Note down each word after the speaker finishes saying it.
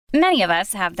Many of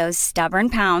us have those stubborn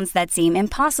pounds that seem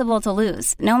impossible to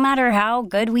lose, no matter how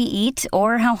good we eat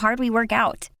or how hard we work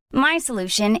out. My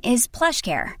solution is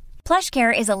PlushCare.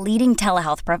 PlushCare is a leading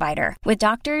telehealth provider with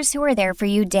doctors who are there for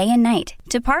you day and night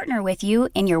to partner with you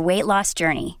in your weight loss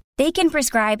journey. They can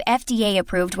prescribe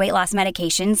FDA-approved weight loss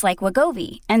medications like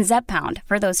Wegovy and Zepbound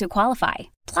for those who qualify.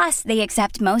 Plus, they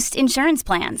accept most insurance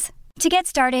plans. To get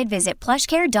started, visit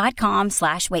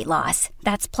plushcare.com/weightloss.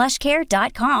 That's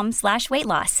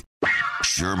plushcare.com/weightloss.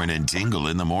 Sherman and Tingle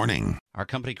in the morning. Our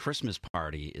company Christmas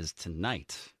party is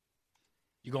tonight.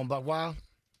 You going buck wild?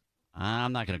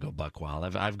 I'm not going to go buck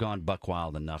wild. I've gone buck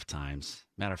wild enough times.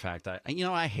 Matter of fact,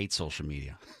 I hate social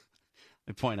media.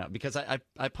 I point out because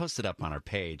I posted up on our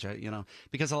page,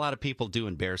 because a lot of people do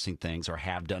embarrassing things or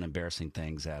have done embarrassing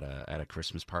things at a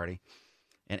Christmas party.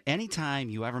 And anytime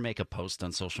you ever make a post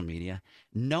on social media,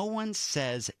 no one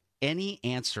says any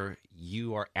answer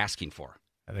you are asking for.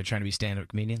 Are they trying to be stand-up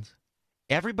comedians?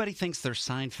 Everybody thinks they're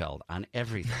Seinfeld on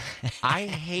everything. I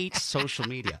hate social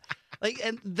media.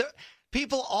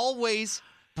 People always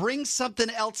bring something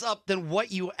else up than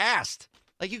what you asked.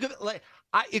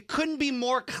 It couldn't be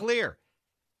more clear.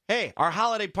 Hey, our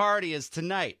holiday party is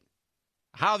tonight.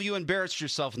 How have you embarrassed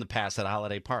yourself in the past at a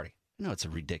holiday party? No, it's a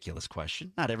ridiculous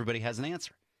question. Not everybody has an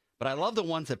answer. But I love the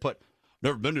ones that put,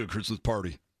 never been to a Christmas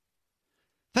party.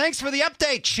 Thanks for the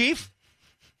update, Chief.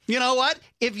 You know what?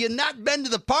 If you've not been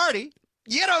to the party,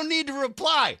 you don't need to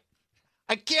reply.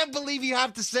 I can't believe you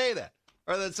have to say that.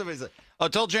 Or then somebody said, oh,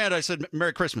 tell Janet I said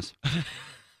Merry Christmas.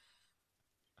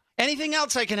 Anything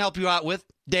else I can help you out with,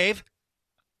 Dave?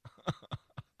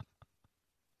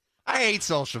 I hate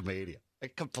social media.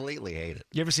 I completely hate it.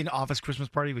 You ever seen Office Christmas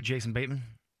Party with Jason Bateman?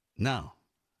 No.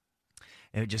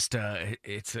 It just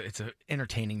it's an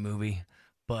entertaining movie,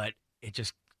 but it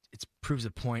proves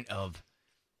a point of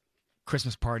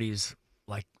Christmas parties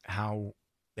like how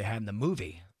they had in the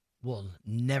movie will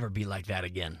never be like that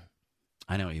again.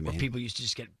 I know what you mean. Where people used to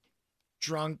just get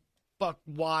drunk, buck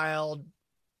wild,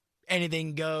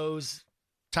 anything goes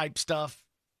type stuff.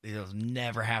 It'll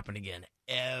never happen again,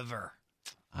 ever.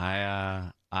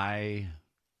 I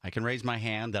can raise my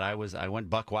hand that I went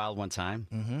buck wild one time.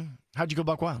 Mm-hmm. How'd you go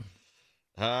buck wild?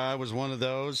 I was one of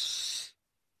those.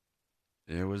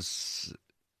 It was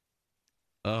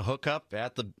a hookup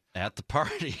at the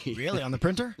party. Really? On the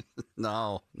printer?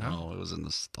 No, it was in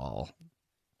the stall.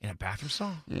 In a bathroom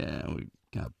stall? Yeah, we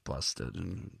got busted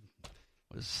and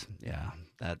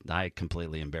that I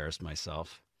completely embarrassed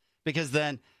myself because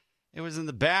then it was in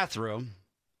the bathroom.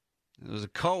 It was a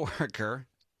coworker.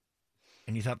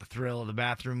 And you thought the thrill of the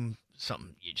bathroom,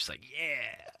 something, you're just like,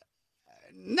 yeah.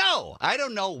 No, I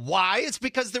don't know why. It's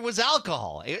because there was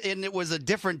alcohol, and it was a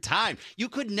different time. You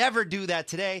could never do that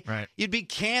today. Right. You'd be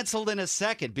canceled in a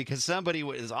second because somebody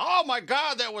was, oh, my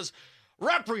God, that was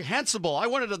reprehensible. I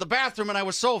went into the bathroom, and I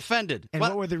was so offended. And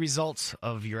what were the results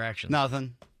of your actions?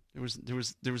 Nothing. There was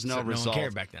no result. No one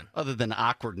cared back then. Other than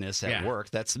awkwardness at work.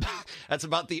 That's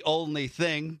about the only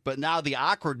thing. But now the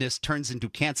awkwardness turns into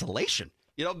cancellation.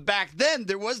 Back then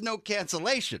there was no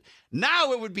cancellation.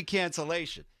 Now it would be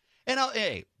cancellation.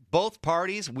 And both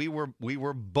parties, we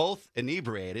were both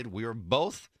inebriated. We were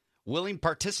both willing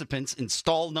participants in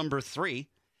stall number 3.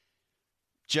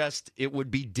 Just it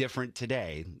would be different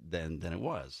today than it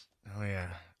was. Oh yeah,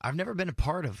 I've never been a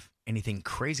part of anything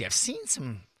crazy. I've seen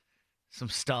some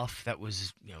stuff that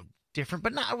was different,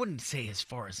 but I wouldn't say as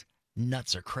far as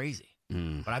nuts or crazy.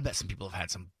 But I bet some people have had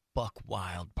some buck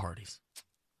wild parties.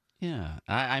 Yeah.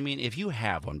 I mean, if you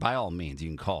have one, by all means, you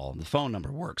can call. The phone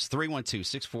number works,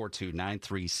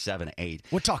 312-642-9378.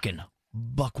 We're talking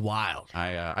buck wild.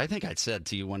 I think I said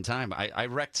to you one time, I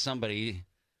wrecked somebody's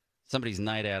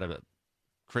night at a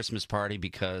Christmas party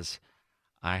because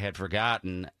I had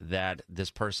forgotten that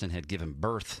this person had given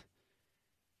birth,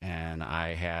 and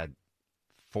I had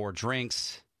 4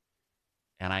 drinks,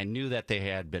 and I knew that they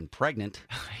had been pregnant.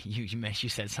 You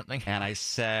said something. And I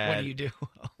said, "What do you do?"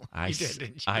 I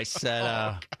said,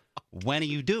 "When do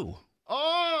you do?"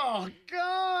 Oh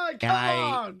God! Come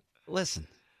on. Listen.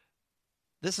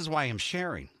 This is why I'm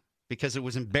sharing, because it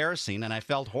was embarrassing and I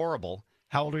felt horrible.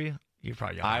 How old are you? You're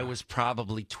probably younger. I was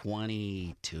probably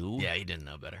 22. Yeah, you didn't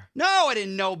know better. No, I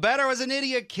didn't know better. I was an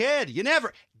idiot kid.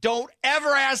 Don't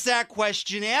ever ask that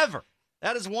question ever.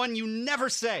 That is one you never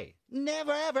say.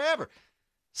 Never, ever, ever.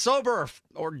 Sober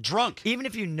or drunk. Even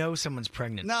if you know someone's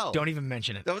pregnant, no. Don't even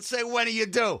mention it. Don't say, when do you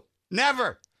do?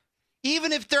 Never.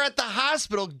 Even if they're at the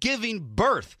hospital giving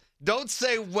birth, don't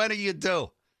say, when do you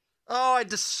do? Oh, I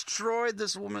destroyed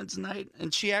this woman's night.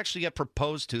 And she actually got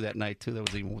proposed to that night, too. That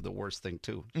was even the worst thing,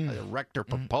 too. I wrecked her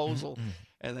proposal.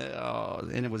 And then,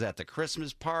 and it was at the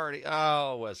Christmas party.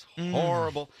 Oh, it was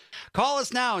horrible. Call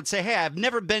us now and say, hey, I've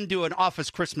never been to an office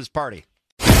Christmas party.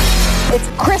 It's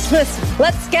Christmas.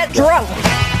 Let's get drunk.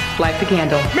 Light the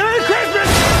candle. Merry Christmas!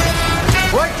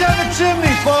 Right down the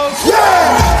chimney, folks!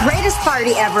 Yeah! Greatest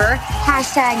party ever.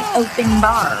 Hashtag open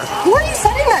bar. Who are you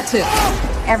sending that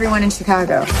to? Everyone in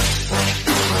Chicago.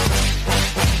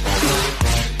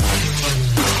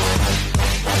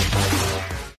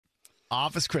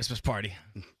 Office Christmas Party.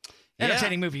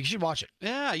 Entertaining movie. You should watch it.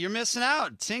 Yeah, you're missing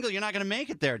out. Tingle, you're not going to make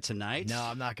it there tonight. No,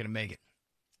 I'm not going to make it.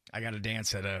 I got to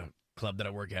dance at a club that I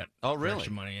work at. Oh, for really?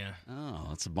 extra money, yeah. Oh,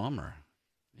 that's a bummer.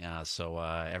 Yeah, so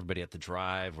everybody at the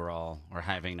Drive, we're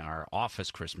having our office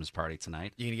Christmas party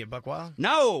tonight. You going to get buck wild?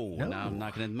 No, I'm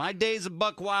not going to. My days of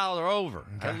buck wild are over.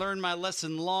 Okay. I learned my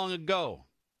lesson long ago.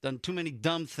 Done too many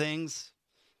dumb things.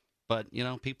 But,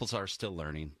 people are still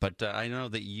learning. But I know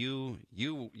that you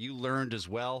learned as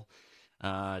well.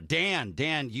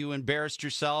 Dan, you embarrassed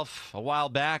yourself a while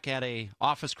back at a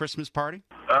office Christmas party?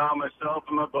 Myself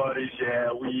and my buddies,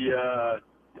 yeah. We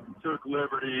took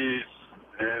liberties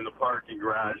in the parking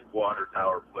garage of Water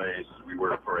Tower Place. We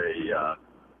work for a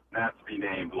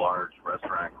not-to-be-named large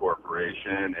restaurant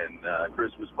corporation. And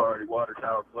Christmas party, Water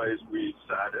Tower Place, we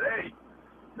decided, hey,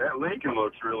 that Lincoln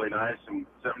looks really nice. And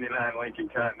 79 Lincoln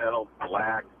Continental,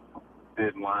 black,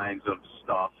 thin lines of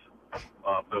stuff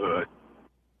off the hood.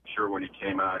 Sure, when he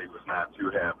came out, he was not too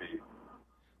happy.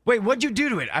 Wait, what'd you do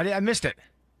to it? I missed it.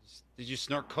 Did you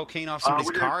snort cocaine off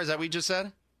somebody's car? Is that what you just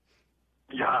said?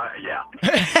 Yeah.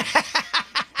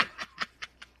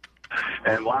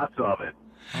 And lots of it.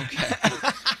 Okay.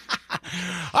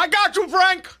 I got you,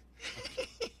 Frank!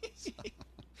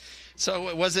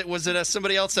 So was it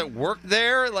somebody else that worked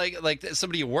there, like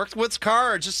somebody you worked with's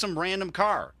car, or just some random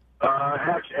car?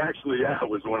 Actually, yeah, it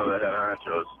was one of the head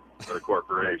honchos for the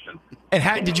corporation. And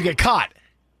how did you get caught?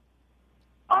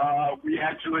 We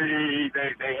actually,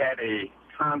 they had a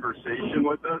conversation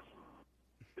with us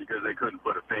because they couldn't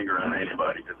put a finger on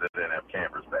anybody because they didn't have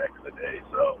cameras back in the day.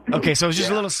 So Okay, so it was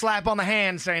just a little slap on the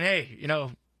hand saying, hey,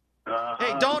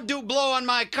 Hey, don't do blow on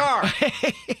my car.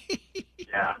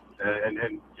 Yeah, and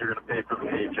you're going to pay for the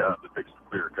paint job to fix the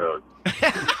clear code.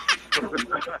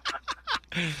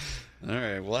 All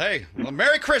right. Well, hey. Well,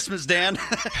 Merry Christmas, Dan.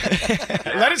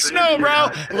 Let it snow, bro.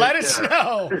 Let it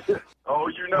snow. Oh,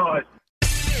 you know it.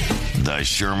 The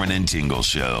Sherman and Tingle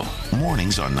Show.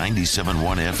 Mornings on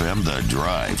 97.1 FM The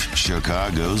Drive,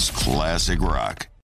 Chicago's classic rock.